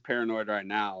people are this paranoid right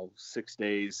now, 6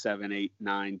 days, 7, 8,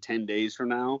 9, 10 days from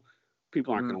now,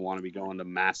 people aren't going to want to be going to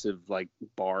massive like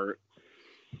bar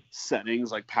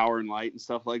settings like Power and Light and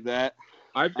stuff like that.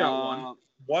 I've got one.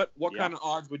 What kind of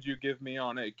odds would you give me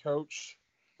on a coach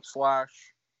 /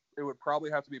 it would probably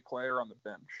have to be player on the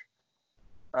bench.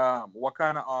 What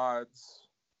kind of odds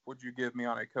would you give me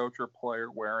on a coach or player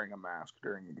wearing a mask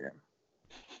during a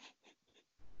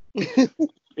game?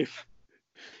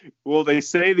 Well, they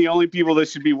say the only people that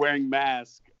should be wearing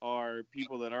masks are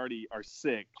people that already are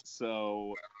sick.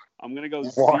 So I'm going to go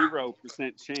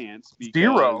 0% chance.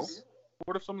 Zero?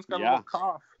 What if someone's got a little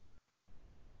cough?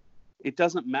 It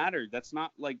doesn't matter. That's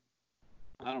not like,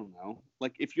 I don't know.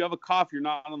 Like, if you have a cough, you're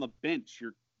not on the bench.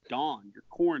 You're gone. You're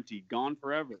quarantined. Gone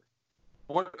forever.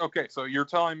 What? Okay, so you're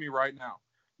telling me right now,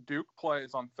 Duke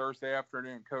plays on Thursday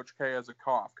afternoon. Coach K has a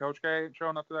cough. Coach K ain't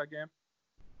showing up to that game?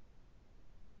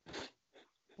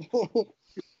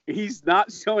 He's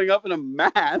not showing up in a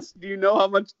mask. Do you know how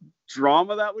much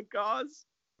drama that would cause?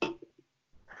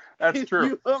 That's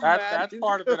true. That's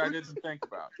part of it I didn't think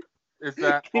about. Is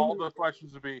that all the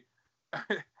questions would be,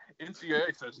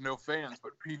 NCAA says no fans,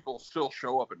 but people still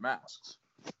show up in masks.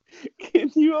 Can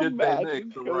you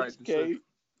imagine Coach K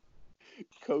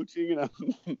coaching in a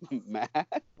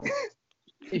mask?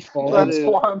 That's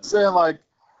why I'm saying,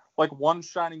 like one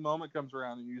shining moment comes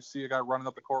around and you see a guy running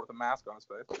up the court with a mask on his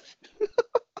face.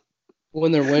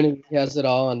 When they're winning, he has it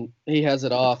on. He has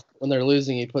it off. When they're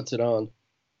losing, he puts it on.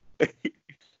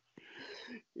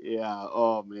 Yeah.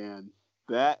 Oh man.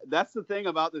 That's the thing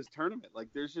about this tournament. Like,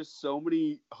 there's just so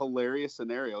many hilarious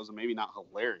scenarios, and maybe not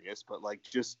hilarious, but like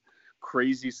just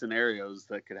crazy scenarios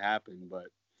that could happen. But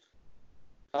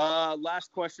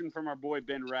last question from our boy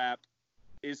Ben Rapp.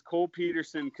 Is Cole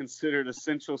Peterson considered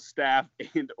essential staff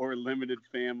and or limited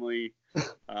family?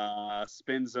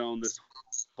 Spin zone, this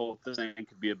whole thing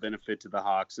could be a benefit to the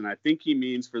Hawks. And I think he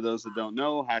means, for those that don't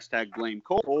know, #blame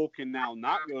Cole. Cole can now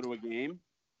not go to a game,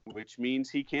 which means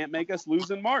he can't make us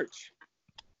lose in March.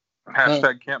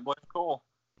 Can't blame Cole.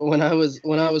 When I was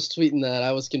tweeting that,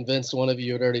 I was convinced one of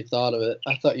you had already thought of it.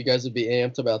 I thought you guys would be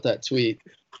amped about that tweet.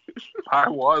 I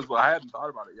was, but I hadn't thought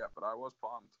about it yet, but I was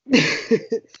pumped.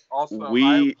 Also,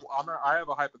 I have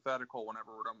a hypothetical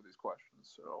whenever we're done with these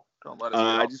questions, so don't let us.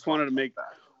 I just wanted to make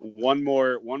one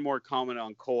more comment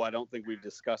on Cole. I don't think we've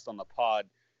discussed on the pod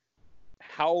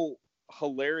how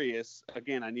hilarious.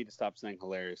 Again, I need to stop saying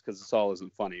hilarious because this all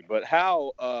isn't funny. But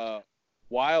how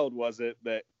wild was it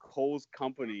that Cole's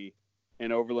company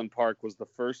in Overland Park was the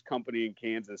first company in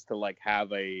Kansas to like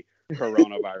have a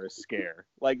coronavirus scare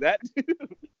like that?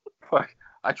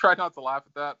 I tried not to laugh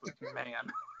at that, but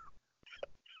man,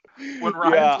 when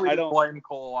Ryan tweeted blame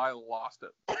Cole, I lost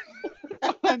it.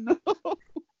 I know.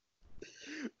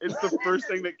 It's the first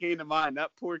thing that came to mind.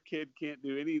 That poor kid can't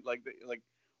do any like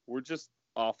we're just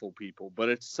awful people, but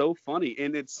it's so funny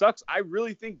and it sucks. I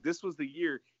really think this was the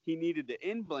year he needed to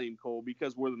end blame Cole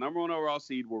because we're the number 1 overall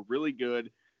seed. We're really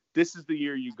good. This is the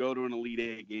year you go to an Elite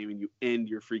Eight game and you end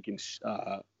your freaking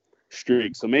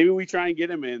streak. So maybe we try and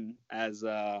get him in as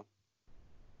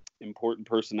important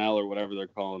personnel or whatever they're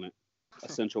calling it,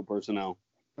 essential personnel.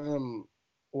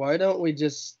 Why don't we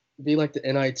just be like the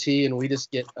NIT and we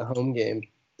just get a home game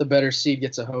the better seed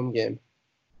gets a home game.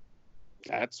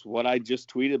 That's what I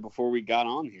just tweeted before we got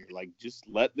on here. Like, just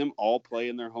let them all play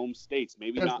in their home states.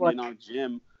 Maybe That's not like- in our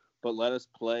gym, but let us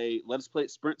play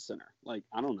at Sprint Center. Like,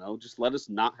 I don't know. Just let us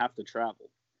not have to travel.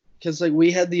 Because like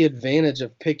we had the advantage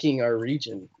of picking our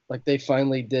region. Like they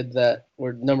finally did that.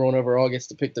 Where number 1 overall gets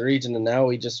to pick the region, and now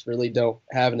we just really don't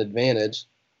have an advantage.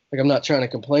 Like I'm not trying to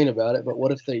complain about it, but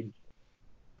what if they?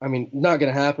 I mean, not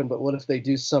going to happen. But what if they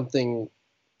do something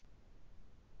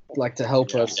like to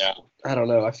help us? Yeah. I don't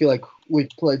know. I feel like we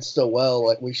played so well.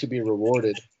 Like we should be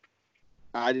rewarded.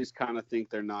 I just kind of think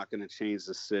they're not going to change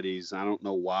the cities. I don't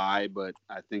know why, but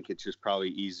I think it's just probably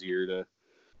easier to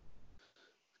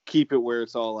keep it where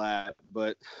it's all at.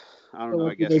 But I don't know.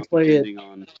 I guess depending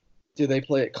on. Do they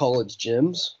play at college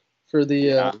gyms for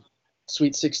the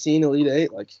Sweet 16, Elite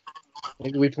 8? Like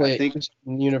maybe we play at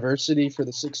University for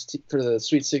the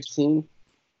Sweet 16.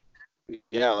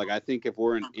 Yeah, like I think if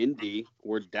we're in Indy,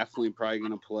 we're definitely probably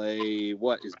going to play.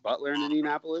 What is Butler in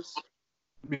Indianapolis?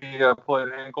 Yeah, play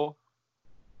an ankle.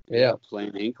 Yeah,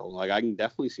 playing ankle. Like I can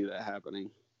definitely see that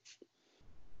happening.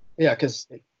 Yeah, because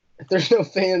if there's no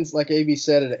fans, like AB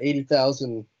said, at an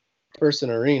 80,000 person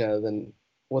arena, then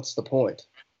what's the point?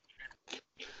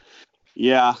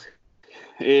 Yeah,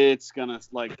 it's gonna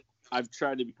like. I've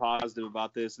tried to be positive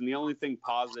about this, and the only thing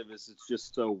positive is it's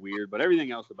just so weird. But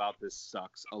everything else about this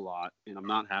sucks a lot, and I'm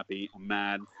not happy. I'm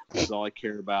mad. This is all I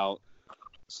care about.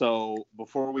 So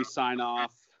before we sign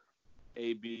off,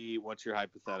 AB, what's your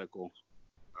hypothetical?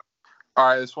 All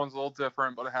right, this one's a little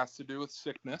different, but it has to do with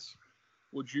sickness.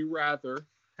 Would you rather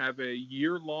have a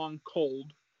year-long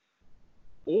cold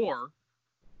or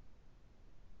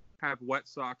have wet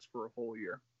socks for a whole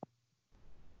year?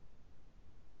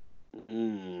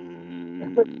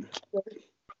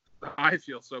 I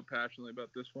feel so passionately about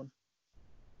this one.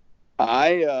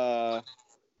 I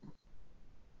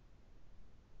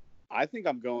think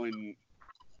I'm going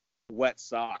wet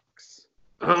socks.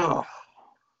 Ugh.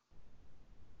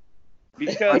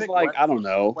 Because I don't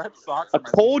know. Wet socks a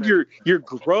cold, you're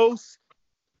gross.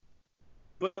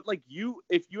 But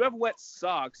if you have wet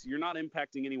socks, you're not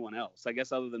impacting anyone else. I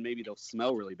guess other than maybe they'll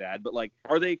smell really bad. But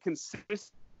are they consistently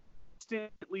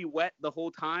wet the whole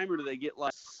time, or do they get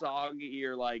soggy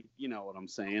or you know what I'm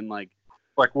saying? Like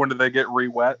when do they get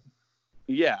re-wet?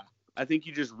 Yeah, I think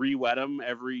you just re-wet them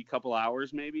every couple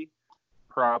hours, maybe.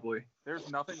 Probably.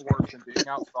 There's nothing worse than being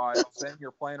outside, saying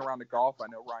you're playing around a golf. I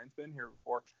know Ryan's been here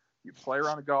before. You play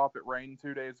around a golf. It rained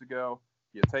 2 days ago.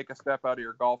 You take a step out of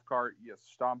your golf cart. You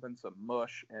stomp in some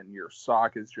mush, and your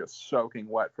sock is just soaking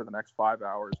wet for the next 5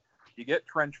 hours. You get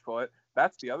trench foot.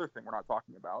 That's the other thing we're not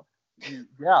talking about. You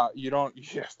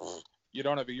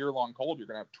don't have a year-long cold. You're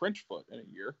gonna have trench foot in a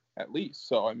year at least.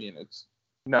 So I mean,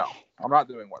 I'm not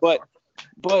doing wet socks.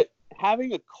 But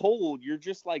having a cold, you're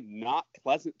just not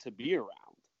pleasant to be around.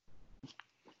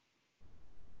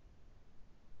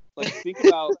 Think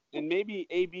about, and maybe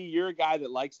AB, you're a guy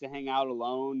that likes to hang out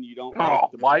alone. You don't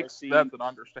that's an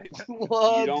understatement.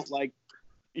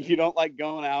 You don't like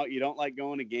going out. You don't like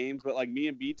going to games. But me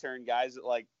and B turn guys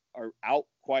that are out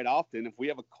quite often. If we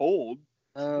have a cold,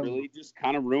 really just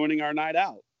kind of ruining our night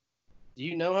out. Do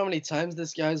you know how many times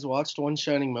this guy's watched One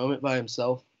Shining Moment by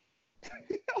himself?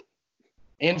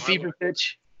 And Fever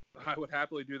Pitch. I would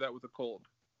happily do that with a cold.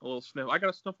 A little sniff. I got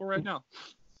a sniffle right now.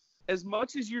 As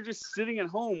much as you're just sitting at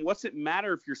home, what's it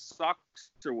matter if your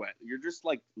socks are wet? You're just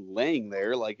laying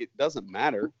there, it doesn't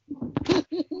matter.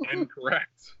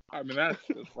 Incorrect. I mean, that's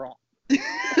just wrong.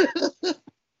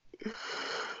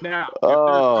 Now, if there's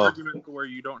an argument where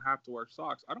you don't have to wear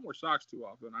socks, I don't wear socks too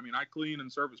often. I mean, I clean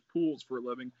and service pools for a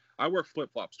living. I wear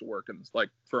flip-flops to work, and it's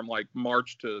from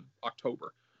March to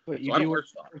October. But you do wear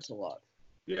socks a lot.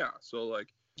 Yeah, so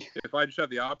if I just have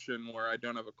the option where I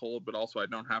don't have a cold, but also I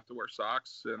don't have to wear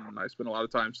socks, and I spend a lot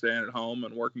of time staying at home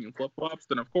and working in flip-flops,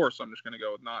 then of course I'm just going to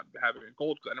go with not having a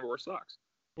cold because I never wear socks.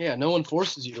 Yeah, no one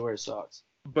forces you to wear socks.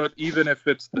 But even if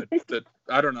it's the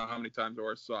I don't know how many times I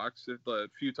wear socks. If the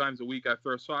few times a week I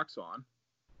throw socks on,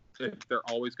 if they're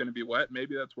always going to be wet,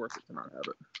 maybe that's worth it to not have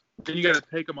it. Then you got to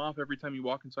take them off every time you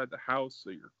walk inside the house, so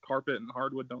your carpet and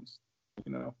hardwood don't,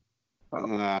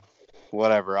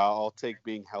 Whatever. I'll take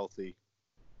being healthy.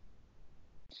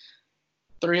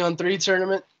 3-on-3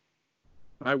 tournament.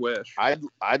 I wish.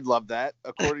 I'd love that.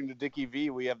 According to Dickie V,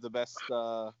 we have the best.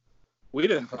 We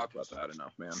didn't talk about that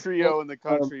enough, man. Trio in the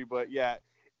country, but yeah,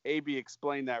 AB,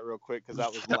 explain that real quick because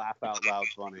that was laugh out loud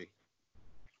funny.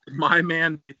 My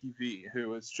man Dickie V,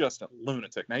 who is just a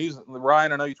lunatic. Now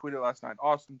Ryan. I know you tweeted last night.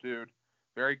 Awesome dude,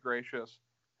 very gracious.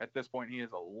 At this point, he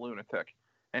is a lunatic,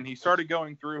 and he started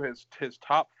going through his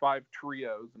top 5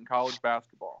 trios in college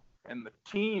basketball. And the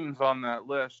teams on that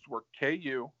list were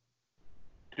KU,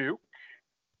 Duke.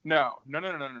 No.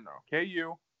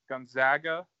 KU,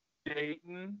 Gonzaga,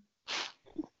 Dayton,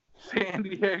 San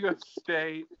Diego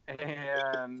State,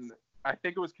 and I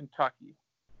think it was Kentucky.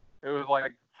 It was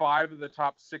like 5 of the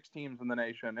top 6 teams in the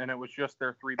nation, and it was just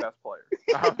their 3 best players.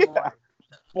 Like,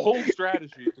 bold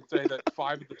strategy to say that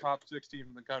 5 of the top 6 teams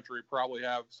in the country probably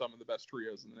have some of the best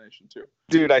trios in the nation too.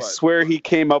 Dude, I swear he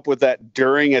came up with that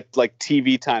during a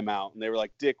TV timeout, and they were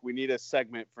like, "Dick, we need a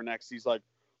segment for next." He's like,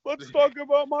 "Let's talk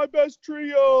about my best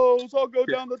trios. I'll go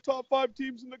down the top 5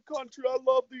 teams in the country. I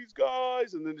love these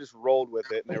guys," and then just rolled with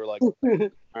it. And they were like, "All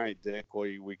right, Dick,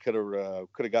 we could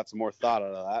have got some more thought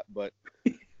out of that." But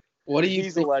what do you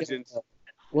he's think, a legend.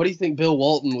 What do you think Bill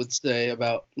Walton would say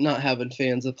about not having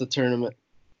fans at the tournament?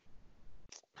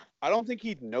 I don't think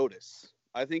he'd notice.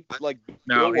 I think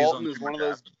No, Bill Walton is one of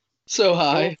those. So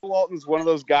high. Bill Walton's one of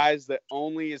those guys that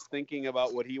only is thinking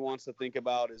about what he wants to think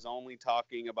about, is only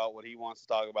talking about what he wants to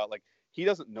talk about. Like, he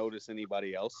doesn't notice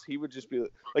anybody else. He would just be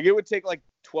like, it would take like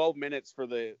 12 minutes for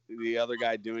the other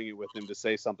guy doing it with him to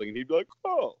say something, and he'd be like,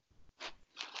 "Oh,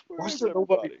 Why is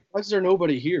there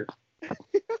nobody here?"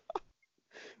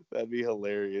 That'd be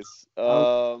hilarious.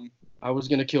 I was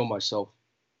gonna kill myself.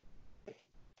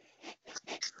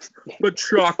 But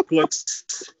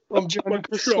chocolates. I'm Johnny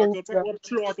Chocolates. I love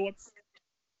chocolates.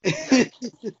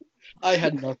 I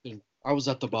had nothing. I was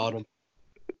at the bottom.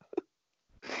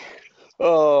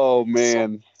 Oh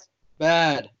man,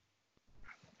 Bad.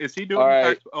 Is he doing All the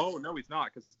right. Pac- Oh, no, he's not,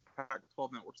 because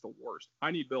Pac-12 Network's the worst. I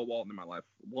need Bill Walton in my life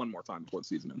one more time before the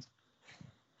season ends.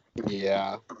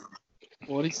 yeah.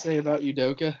 What did he say about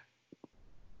Udoka?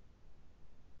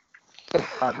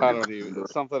 I don't even.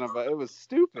 Something about it was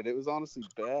stupid. It was honestly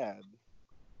bad.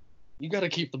 You got to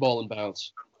keep the ball in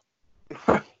bounds.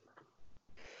 All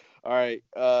right,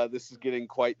 this is getting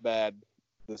quite bad,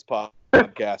 this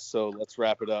podcast, so let's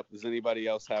wrap it up. Does anybody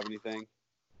else have anything?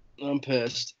 I'm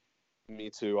pissed. Me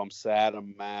too. I'm sad.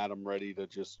 I'm mad. I'm ready to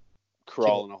just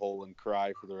crawl in a hole and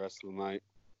cry for the rest of the night.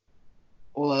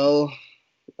 Well,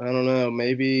 I don't know.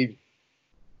 Maybe.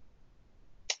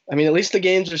 I mean, at least the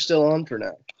games are still on for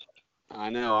now. I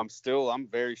know. I'm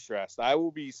very stressed. I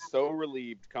will be so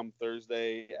relieved come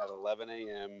Thursday at 11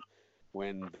 a.m.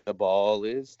 when the ball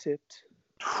is tipped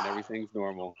and everything's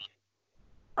normal.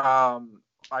 I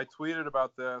tweeted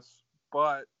about this,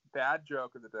 but bad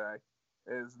joke of the day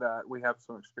is that we have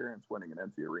some experience winning in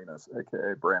empty arenas,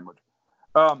 aka Brandwood.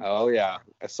 Oh yeah,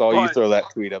 I saw you throw that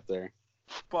tweet up there.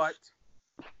 But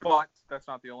that's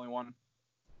not the only one.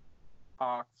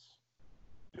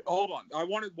 Hold on, I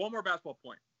wanted one more basketball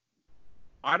point.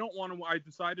 I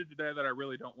decided today that I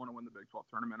really don't want to win the Big 12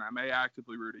 tournament. I may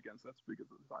actively root against us because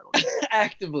of the title.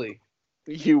 Actively.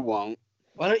 You won't.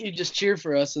 Why don't you just cheer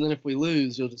for us, and then if we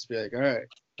lose, you'll just be like, all right,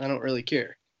 I don't really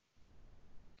care.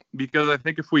 Because I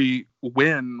think if we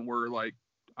win,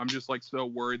 I'm just so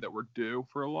worried that we're due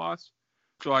for a loss.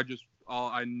 So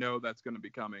I know that's going to be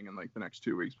coming in the next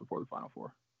 2 weeks before the Final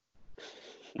Four.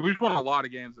 We just won a lot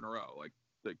of games in a row.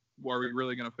 Are we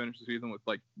really going to finish the season with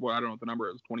I don't know what the number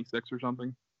is, 26 or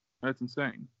something? That's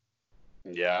insane.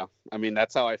 Yeah, I mean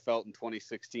that's how I felt in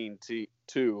 2016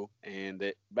 too, and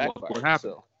it backfired. What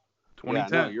happened? So.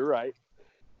 2010. Yeah, no, you're right.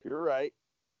 You're right.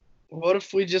 What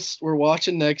if we're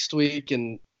watching next week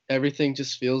and everything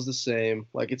just feels the same?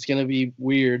 It's going to be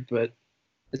weird, but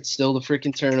it's still the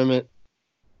freaking tournament.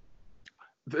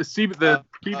 The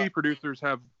TV producers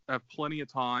have plenty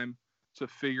of time to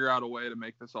figure out a way to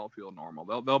make this all feel normal.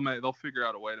 They'll figure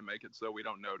out a way to make it so we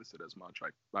don't notice it as much.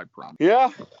 I promise. Yeah.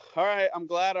 All right. I'm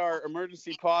glad our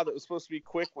emergency pod that was supposed to be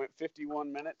quick went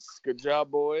 51 minutes. Good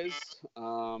job, boys.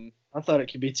 I thought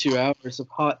it could be 2 hours of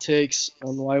hot takes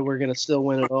on why we're going to still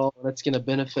win it all, and it's going to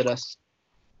benefit us.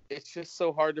 It's just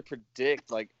so hard to predict.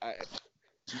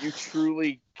 You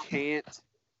truly can't.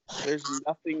 There's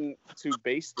nothing to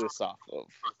base this off of.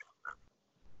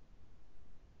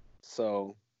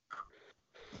 So.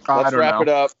 Let's wrap it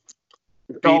up.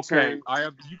 Okay,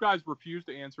 you guys refuse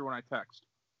to answer when I text,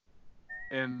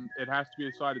 and it has to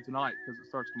be decided tonight because it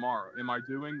starts tomorrow. Am I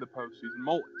doing the postseason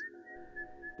mullet?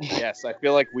 Yes, I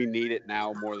feel like we need it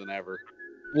now more than ever.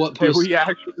 What Do we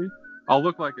actually? I'll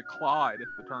look like a Clyde if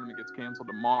the tournament gets canceled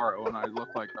tomorrow, and I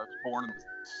look like I was born in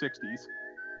the '60s.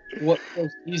 What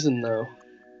season though?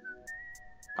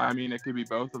 I mean, it could be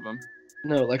both of them.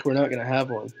 No, we're not going to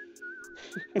have one.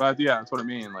 But yeah, that's what I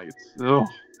mean. All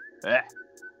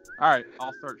right,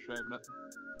 I'll start shaving it.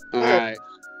 All right,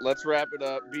 let's wrap it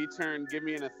up. B-Turn, give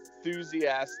me an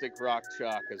enthusiastic rock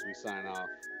chalk as we sign off.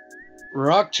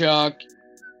 Rock chalk.